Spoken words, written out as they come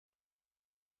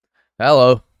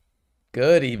Hello.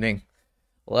 Good evening.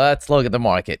 Let's look at the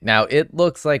market. Now, it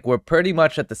looks like we're pretty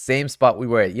much at the same spot we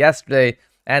were at yesterday,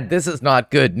 and this is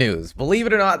not good news. Believe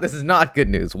it or not, this is not good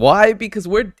news. Why? Because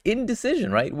we're in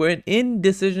indecision, right? We're in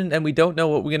indecision, and we don't know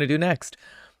what we're going to do next.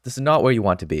 This is not where you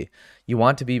want to be. You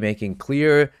want to be making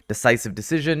clear, decisive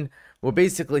decision. We're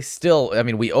basically still, I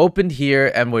mean, we opened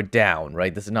here, and we're down,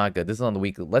 right? This is not good. This is on the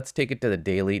weekly. Let's take it to the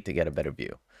daily to get a better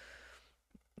view.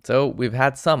 So we've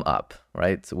had some up,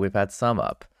 right? So we've had some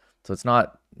up. So it's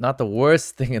not the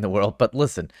worst thing in the world, but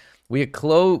listen, we've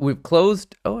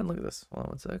closed. Oh, and look at this. Hold on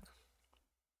one sec.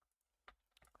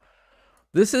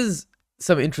 This is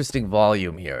some interesting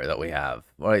volume here that we have,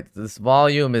 right? This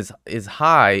volume is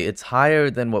high. It's higher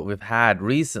than what we've had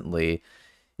recently.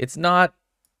 It's not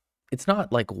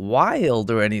like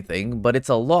wild or anything, but it's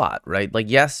a lot, right? Like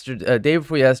yesterday, day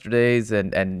before yesterday's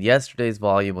and yesterday's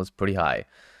volume was pretty high.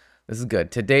 This is good.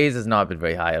 Today's has not been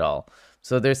very high at all.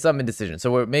 So there's some indecision. So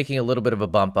we're making a little bit of a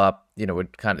bump up. You know, we're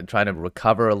kind of trying to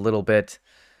recover a little bit.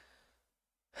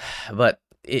 But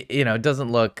it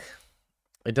doesn't look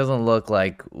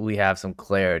like we have some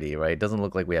clarity, right? It doesn't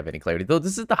look like we have any clarity. Though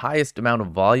this is the highest amount of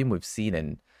volume we've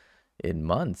seen in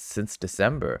months since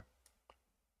December,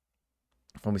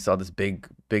 when we saw this big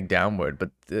downward.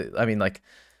 But I mean, like,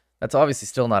 that's obviously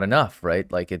still not enough,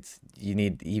 right? Like, you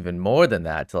need even more than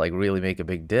that to like really make a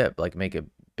big dip, like make a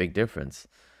big difference.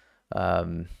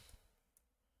 But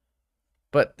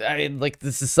I mean, like,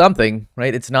 this is something,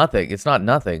 right? It's nothing. It's not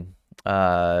nothing.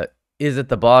 Is it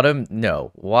the bottom?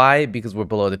 No. Why? Because we're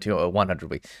below the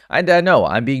 100 week. I know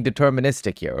I'm being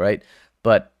deterministic here, right?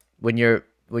 But when you're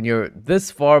this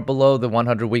far below the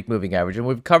 100 week moving average, and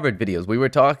we've covered videos, we were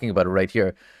talking about it right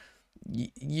here.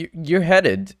 You're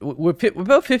headed. We're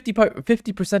about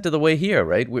 50% of the way here,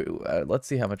 right? Let's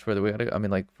see how much further we gotta. I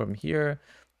mean, like, from here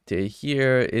to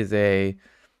here is a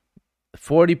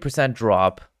 40%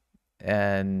 drop,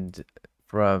 and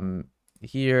from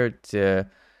here to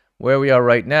where we are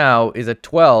right now is a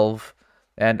 12,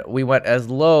 and we went as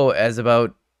low as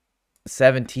about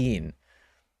 17,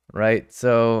 right?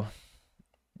 So,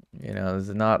 this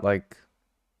is not like,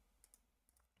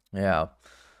 yeah.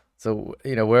 So,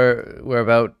 we're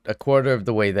about a quarter of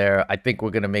the way there. I think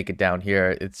we're going to make it down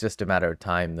here. It's just a matter of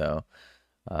time, though.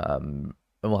 And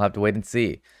we'll have to wait and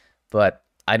see. But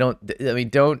don't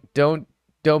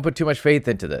put too much faith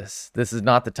into this. This is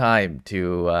not the time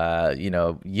to,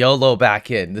 YOLO back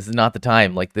in. This is not the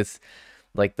time. Like this,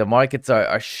 like, the markets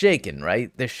are shaken,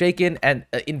 right? They're shaken, and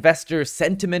investor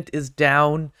sentiment is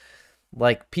down.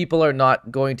 Like, people are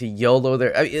not going to YOLO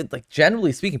their, I mean, like,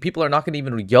 generally speaking, people are not going to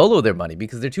even YOLO their money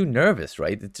because they're too nervous,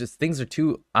 right? It's just, things are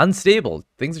too unstable.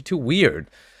 Things are too weird.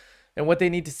 And what they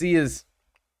need to see is,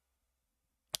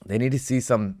 they need to see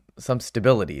some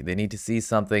stability. They need to see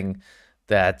something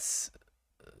that's,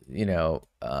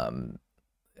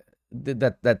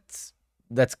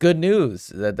 that's good news,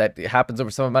 that happens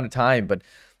over some amount of time. But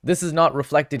this is not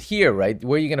reflected here, right?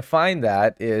 Where you're going to find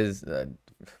that is,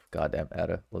 goddamn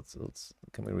Ada.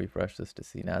 Can we refresh this to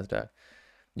see NASDAQ?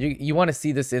 You want to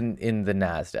see this in the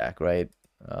NASDAQ, right?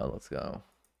 Let's go.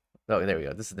 Oh, there we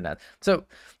go. This is the NASDAQ. So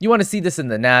you want to see this in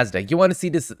the NASDAQ. You want to see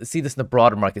this in the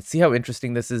broader market. See how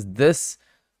interesting this is. This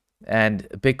and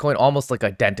Bitcoin almost like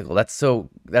identical. That's so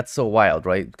wild,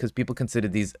 right? Because people consider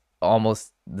these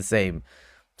almost the same.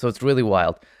 So it's really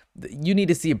wild. You need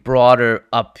to see broader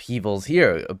upheavals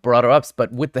here, broader ups.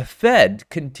 But with the Fed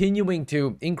continuing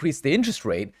to increase the interest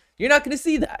rate, you're not going to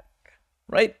see that,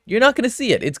 right? You're not going to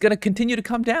see it. It's going to continue to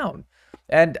come down.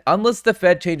 And unless the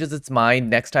Fed changes its mind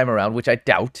next time around, which I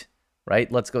doubt,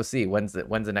 right? Let's go see. When's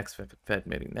the next Fed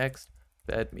meeting? Next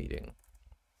Fed meeting.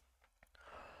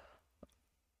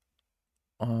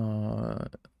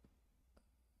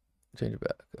 Change it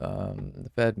back.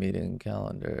 The Fed meeting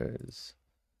calendars.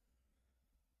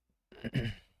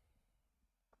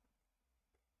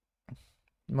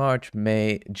 March,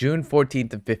 May, June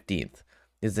 14th and 15th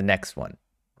is the next one,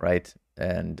 right?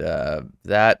 And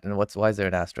that, and why is there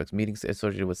an asterisk? Meetings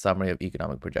associated with summary of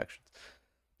economic projections.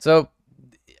 So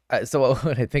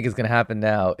what I think is going to happen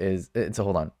now is, so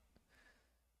hold on.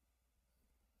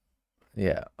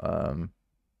 Yeah.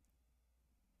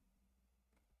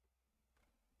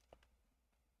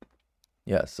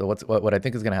 Yeah. So what I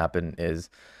think is going to happen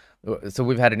is, so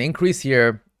we've had an increase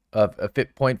here of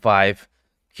 0.5.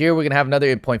 Here we're going to have another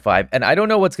 0.5. And I don't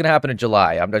know what's going to happen in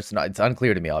July. I'm just not, it's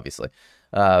unclear to me, obviously.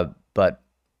 But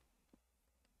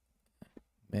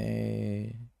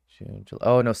May, June, July.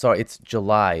 Oh, no, sorry. It's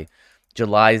July.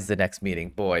 July is the next meeting.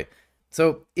 Boy.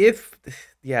 So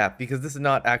yeah, because this is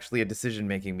not actually a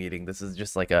decision-making meeting. This is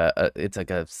just like it's like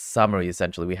a summary,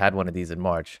 essentially. We had one of these in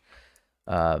March.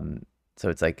 So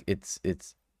it's like it's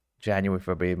January,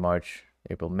 February, March,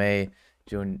 April, May,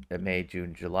 June, May,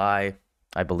 June, July.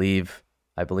 I believe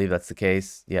that's the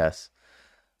case. Yes.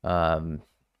 Um,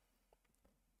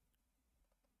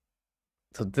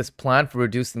 so this plan for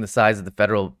reducing the size of the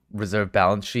Federal Reserve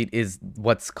balance sheet is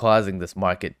what's causing this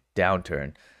market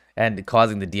downturn and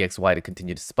causing the DXY to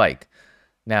continue to spike.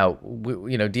 Now,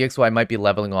 DXY might be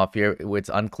leveling off here. It's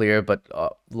unclear, but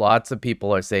lots of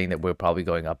people are saying that we're probably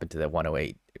going up into the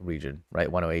 108 region,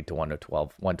 right? 108 to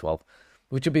 112,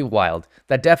 which would be wild.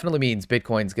 That definitely means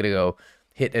Bitcoin's going to go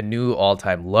hit a new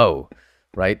all-time low,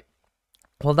 right?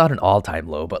 Well, not an all-time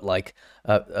low, but like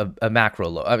a macro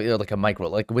low, I mean, like a micro,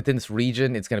 like within this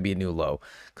region, it's going to be a new low.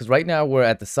 Because right now we're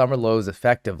at the summer lows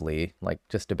effectively, like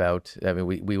just about, I mean,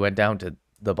 we went down to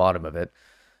the bottom of it.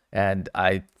 And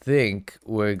I think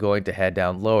we're going to head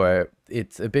down lower.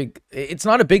 It's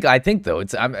not a big, I think though.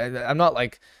 I'm not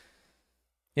like,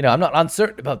 I'm not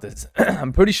uncertain about this.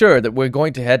 I'm pretty sure that we're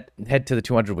going to head to the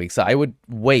 200 week. So I would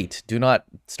wait. Do not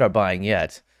start buying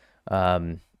yet.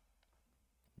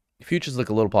 Futures look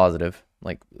a little positive,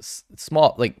 like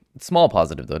small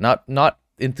positive though, not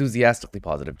enthusiastically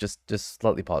positive, just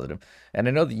slightly positive. And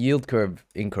I know the yield curve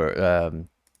inverted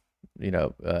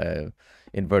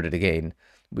again.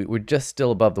 We're just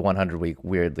still above the 100 week,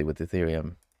 weirdly, with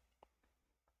Ethereum.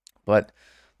 But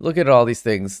look at all these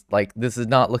things. Like, this is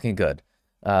not looking good.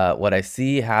 What I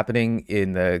see happening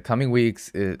in the coming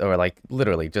weeks or like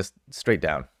literally just straight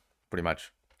down, pretty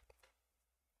much.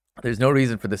 There's no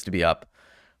reason for this to be up.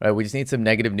 Right? We just need some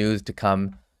negative news to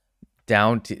come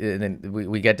down to, and then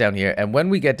we get down here. And when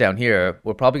we get down here,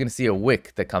 we're probably going to see a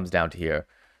wick that comes down to here,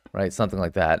 right? Something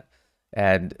like that.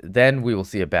 And then we will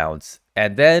see a bounce.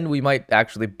 And then we might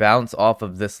actually bounce off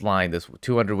of this line, this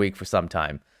 200 week for some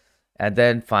time. And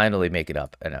then finally make it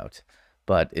up and out.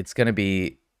 But it's going to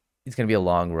be a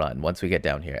long run once we get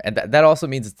down here. And that also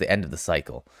means it's the end of the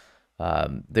cycle.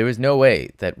 There is no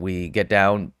way that we get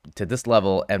down to this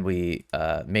level and we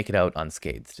make it out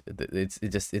unscathed.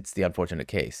 It's the unfortunate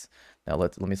case. Now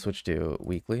let me switch to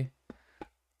weekly.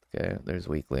 Okay, there's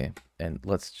weekly. And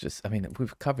let's just, I mean,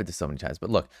 we've covered this so many times, but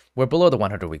look, we're below the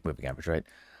 100 week moving average, right?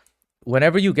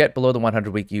 Whenever you get below the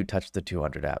 100 week, you touch the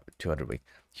 200 week.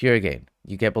 Here again,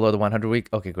 you get below the 100 week.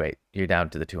 Okay, great. You're down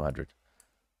to the 200.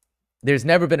 There's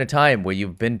never been a time where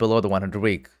you've been below the 100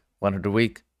 week,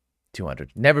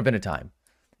 200. Never been a time.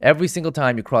 Every single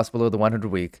time you cross below the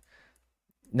 100 week.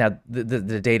 Now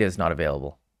the data is not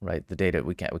available, right? The data,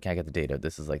 we can't get the data.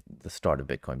 This is like the start of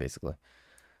Bitcoin basically.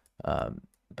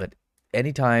 But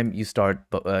anytime you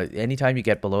you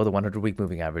get below the 100 week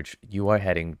moving average, you are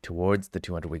heading towards the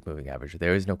 200 week moving average.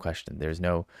 There is no question. There's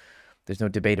no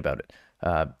debate about it.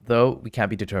 Though we can't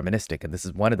be deterministic, and this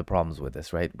is one of the problems with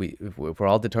this, right? If we're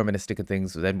all deterministic in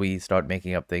things, then we start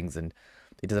making up things, and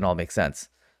it doesn't all make sense.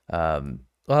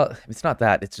 Well, it's not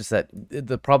that. It's just that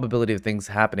the probability of things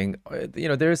happening,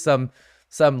 there is some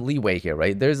leeway here,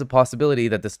 right? There's a possibility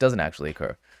that this doesn't actually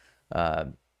occur.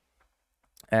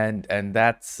 And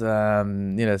that's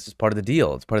it's just part of the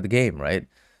deal. It's part of the game, right?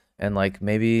 And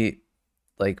maybe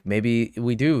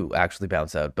we do actually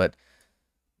bounce out, but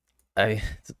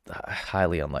it's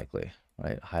highly unlikely,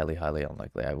 right? Highly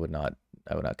unlikely. I would not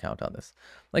count on this.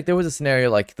 Like, there was a scenario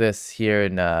like this here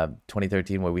in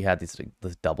 2013 where we had this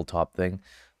double top thing.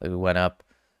 Like, we went up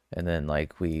and then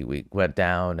we went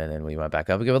down and then we went back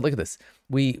up. But look at this.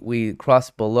 We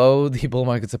crossed below the bull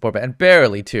market support band, and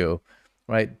barely too,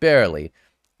 right? Barely.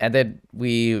 And then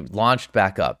we launched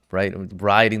back up, right?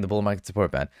 Riding the bull market support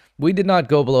band. We did not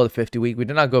go below the 50 week. We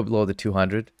did not go below the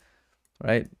 200,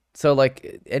 right? So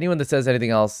anyone that says anything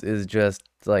else is just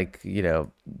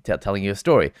telling you a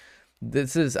story.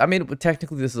 This is, I mean,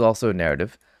 technically this is also a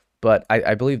narrative, but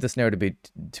I believe this narrative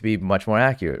to be much more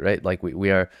accurate, right? Like we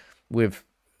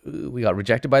got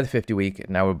rejected by the 50 week,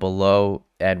 and now we're below,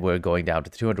 and we're going down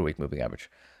to the 200 week moving average.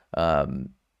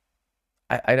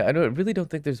 I really don't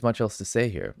think there's much else to say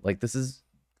here. Like, this is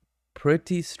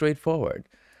pretty straightforward,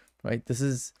 right? This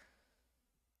is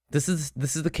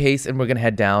the case, and we're going to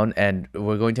head down, and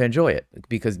we're going to enjoy it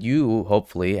because you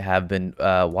hopefully have been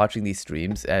watching these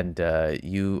streams, and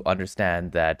you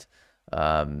understand that.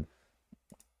 Let me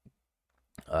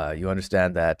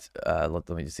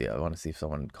just see. I want to see if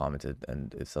someone commented,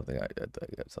 and if something I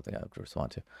got something I have to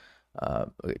respond to.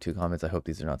 Okay, 2 comments. I hope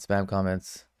these are not spam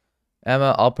comments.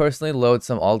 Emma, I'll personally load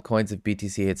some altcoins if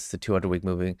BTC hits the 200 week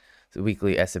moving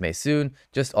weekly SMA soon.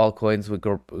 Just altcoins with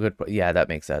good. Yeah, that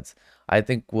makes sense. I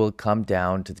think we'll come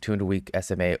down to the 200 week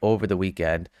SMA over the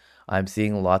weekend. I'm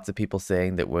seeing lots of people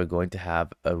saying that we're going to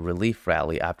have a relief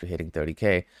rally after hitting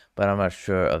 30K, but I'm not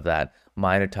sure of that.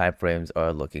 minor time frames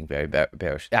are looking very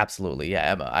bearish. Absolutely.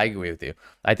 Yeah, Emma, I agree with you.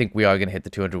 I think we are going to hit the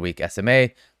 200-week SMA.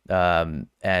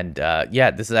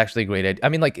 Yeah, this is actually a great idea. I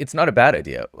mean, like, it's not a bad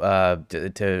idea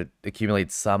to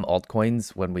accumulate some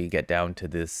altcoins when we get down to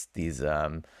these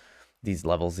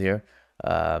levels here.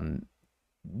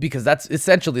 Because that's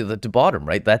essentially the bottom,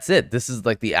 right? That's it. This is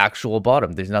like the actual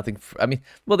bottom. There's nothing. I mean,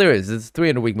 well, there is. It's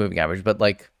 300-week moving average, but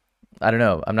like, I don't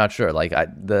know. I'm not sure. Like,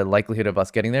 the likelihood of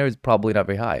us getting there is probably not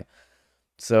very high.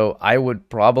 So I would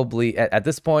probably at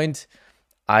this point,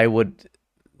 I would.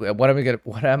 What am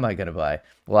I gonna buy?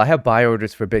 Well, I have buy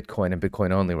orders for Bitcoin and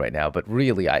Bitcoin only right now, but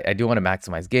really, I do want to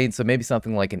maximize gains. So maybe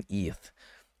something like an ETH,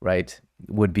 right,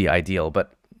 would be ideal.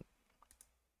 But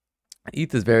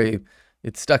ETH is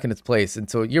it's stuck in its place. And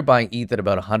so you're buying ETH at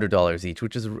about $100 each,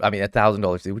 which is, I mean,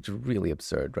 $1,000 each, which is really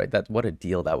absurd, right? What a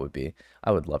deal that would be.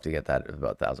 I would love to get that at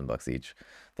about $1,000 each,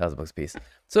 $1,000 a piece.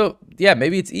 So yeah,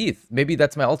 maybe it's ETH. Maybe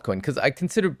that's my altcoin, because I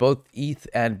consider both ETH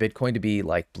and Bitcoin to be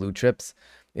like blue chips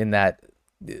in that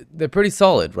they're pretty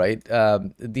solid, right?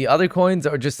 The other coins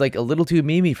are just like a little too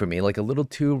memey for me, like a little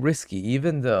too risky,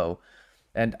 even though,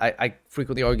 and I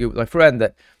frequently argue with my friend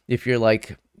that if you're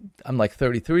like, I'm like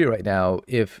 33 right now.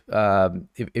 If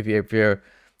you're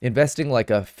investing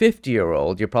like a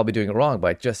 50-year-old, you're probably doing it wrong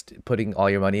by just putting all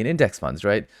your money in index funds,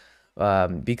 right?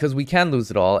 Because we can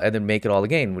lose it all and then make it all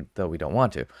again, though we don't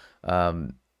want to.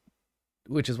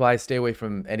 Which is why I stay away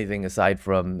from anything aside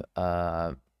from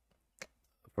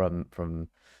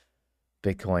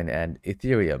Bitcoin and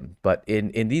Ethereum. But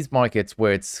in these markets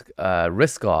where it's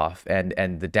risk off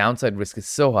and the downside risk is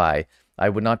so high, I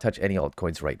would not touch any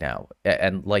altcoins right now.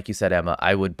 And like you said, Emma,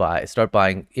 I would start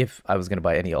buying, if I was going to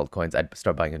buy any altcoins, I'd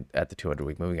start buying at the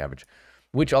 200-week moving average.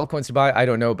 Which altcoins to buy, I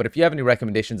don't know. But if you have any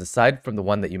recommendations aside from the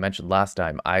one that you mentioned last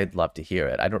time, I'd love to hear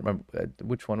it. I don't remember,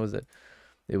 which one was it?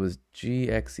 It was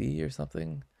GXE or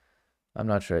something? I'm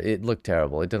not sure. It looked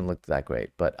terrible. It didn't look that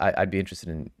great. But I'd be interested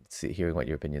in hearing what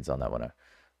your opinions on that one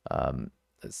are.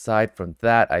 Aside from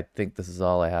that, I think this is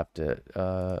all I have to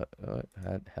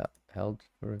held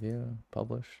for review,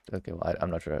 published. Okay, well, I'm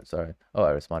not sure. Sorry. Oh,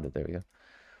 I responded. There we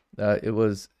go. It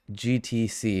was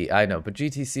GTC. I know, but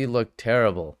GTC looked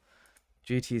terrible.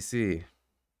 GTC.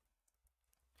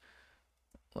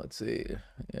 Let's see.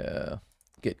 Yeah.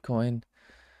 Gitcoin.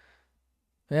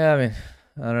 Yeah, I mean,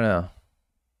 I don't know.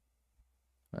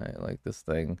 Like this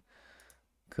thing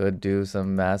could do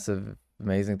some massive,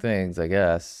 amazing things, I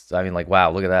guess. I mean, like,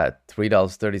 wow, look at that.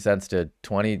 $3.30 to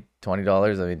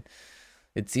 $20. I mean,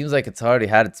 it seems like it's already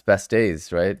had its best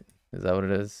days, right? Is that what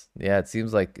it is? Yeah, it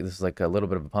seems like this is like a little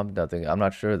bit of a pump down thing. I'm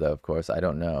not sure though, of course. I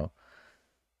don't know.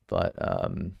 But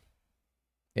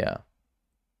yeah.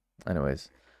 Anyways.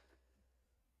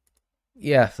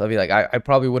 Yeah, so I mean, like, I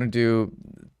probably wouldn't do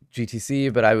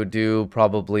GTC, but I would do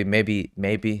probably maybe,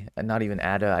 and not even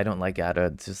ADA. I don't like ADA.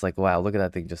 It's just like, wow, look at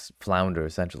that thing just flounder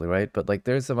essentially, right? But like,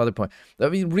 there's some other point. I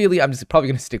mean, really, I'm just probably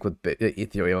gonna stick with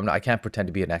Ethereum. I can't pretend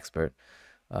to be an expert,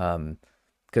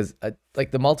 because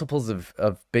like the multiples of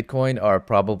Bitcoin are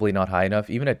probably not high enough.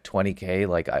 Even at 20K,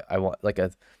 like I want like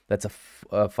that's a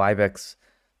 5x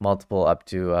multiple up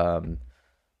to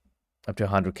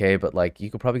 100K, but like you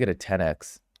could probably get a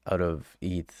 10x out of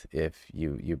ETH if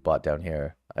you bought down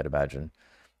here, I'd imagine,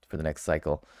 for the next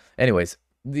cycle. Anyways,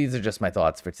 these are just my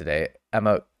thoughts for today.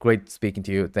 Emma, great speaking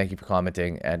to you. Thank you for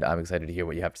commenting, and I'm excited to hear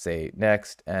what you have to say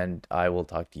next, and I will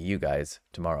talk to you guys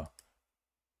tomorrow.